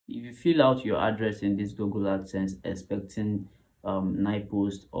if you fill out your address in this Google AdSense expecting night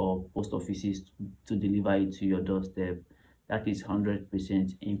post or post offices to deliver it to your doorstep, that is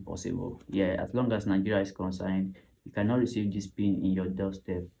 100% impossible. Yeah, as long as Nigeria is concerned, you cannot receive this pin in your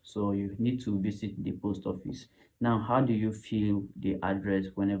doorstep. So you need to visit the post office. Now, how do you fill the address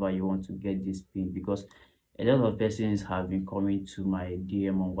whenever you want to get this pin? Because a lot of persons have been coming to my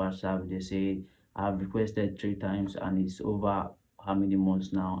DM on WhatsApp. They say I've requested 3 times and it's over how many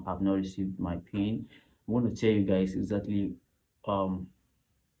months now I've not received my pin. I want to tell you guys exactly um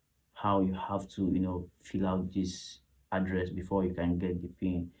how you have to fill out this address before you can get the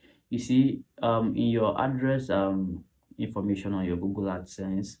pin. You see, in your address information on your Google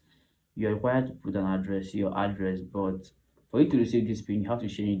AdSense, you're required to put an address, your address, but for you to receive this pin, you have to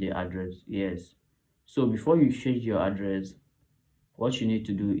change the address. Yes. So before you change your address, what you need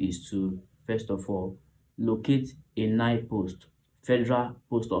to do is to first of all locate a nine post federal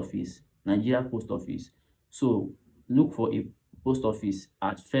post office, Nigeria post office. So look for a post office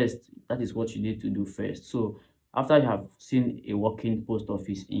at first. That is what you need to do first. So after you have seen a working post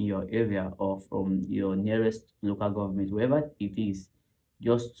office in your area or from your nearest local government, wherever it is,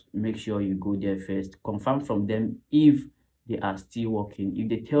 just make sure you go there first, confirm from them if they are still working. If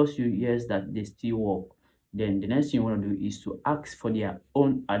they tells you yes that they still work, then the next thing you want to do is to ask for their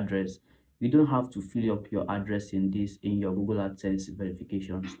own address. You don't have to fill up your address in your Google AdSense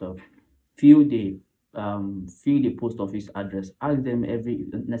verification stuff. Fill the fill the post office address. Ask them every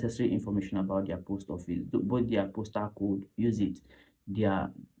necessary information about their post office, both their postal code, use it,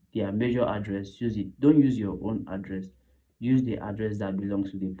 their their major address, use it. Don't use your own address. Use the address that belongs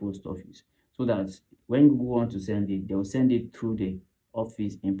to the post office, so that when Google want to send it, they'll send it through the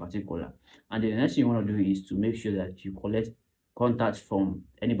office in particular. And then the next thing you want to do is to make sure that you collect contacts from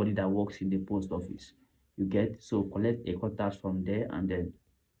anybody that works in the post office. You get, so collect a contact from there, and then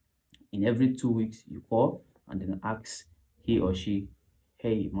in every 2 weeks you call and then ask he or she,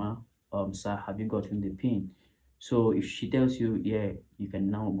 hey ma, sir, have you gotten the pin? So if she tells you yeah, you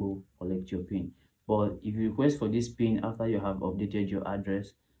can now go collect your pin. But if you request for this pin after you have updated your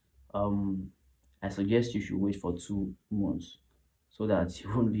address, um I suggest you should wait for 2 months, so that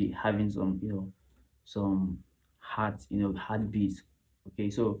you won't be having some some heartbeats. Okay,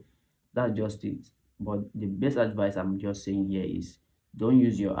 so that's just it. But the best advice I'm just saying here is don't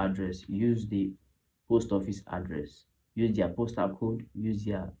use your address, use the post office address, use their postal code, use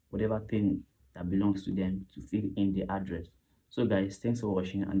their whatever thing that belongs to them to fill in the address. So guys, thanks for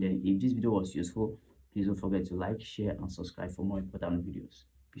watching, and then if this video was useful, please don't forget to like, share and subscribe for more important videos.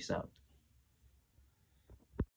 Peace out.